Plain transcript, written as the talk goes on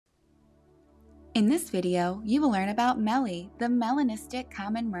In this video, you will learn about Mele, the melanistic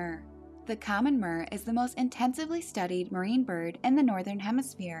common murre. The common murre is the most intensively studied marine bird in the northern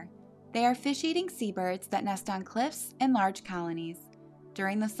hemisphere. They are fish-eating seabirds that nest on cliffs in large colonies.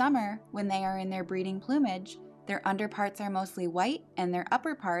 During the summer, when they are in their breeding plumage, their underparts are mostly white and their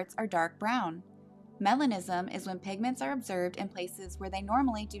upper parts are dark brown. Melanism is when pigments are observed in places where they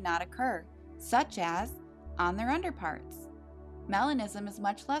normally do not occur, such as on their underparts. Melanism is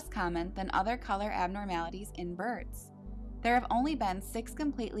much less common than other color abnormalities in birds. There have only been 6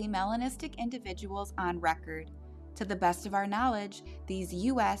 completely melanistic individuals on record. To the best of our knowledge, these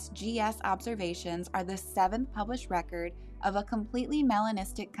USGS observations are the 7th published record of a completely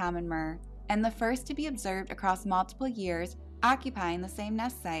melanistic common murre, and the first to be observed across multiple years occupying the same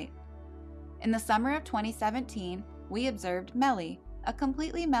nest site. In the summer of 2017, we observed Mele, a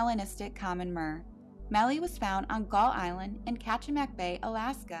completely melanistic common murre. Mele was found on Gull Island in Kachemak Bay,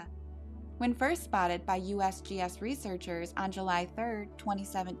 Alaska. When first spotted by USGS researchers on July 3,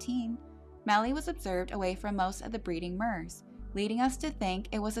 2017, Mele was observed away from most of the breeding murres, leading us to think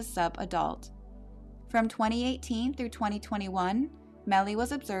it was a sub-adult. From 2018 through 2021, Mele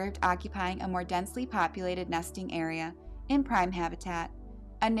was observed occupying a more densely populated nesting area in prime habitat,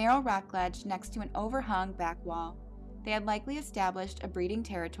 a narrow rock ledge next to an overhung back wall. They had likely established a breeding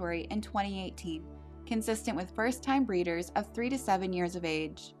territory in 2018, consistent with first-time breeders of 3 to 7 years of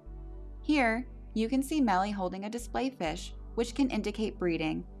age. Here, you can see Mele holding a display fish, which can indicate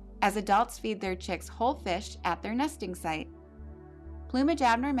breeding, as adults feed their chicks whole fish at their nesting site. Plumage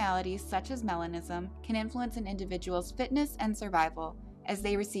abnormalities such as melanism can influence an individual's fitness and survival, as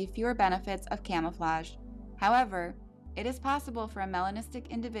they receive fewer benefits of camouflage. However, it is possible for a melanistic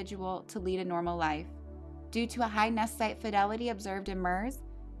individual to lead a normal life. Due to a high nest site fidelity observed in murres,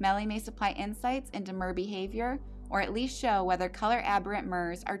 Mele may supply insights into murre behavior or at least show whether color aberrant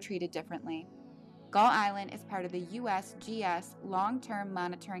murres are treated differently. Gull Island is part of the USGS long-term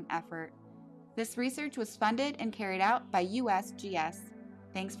monitoring effort. This research was funded and carried out by USGS.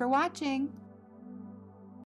 Thanks for watching!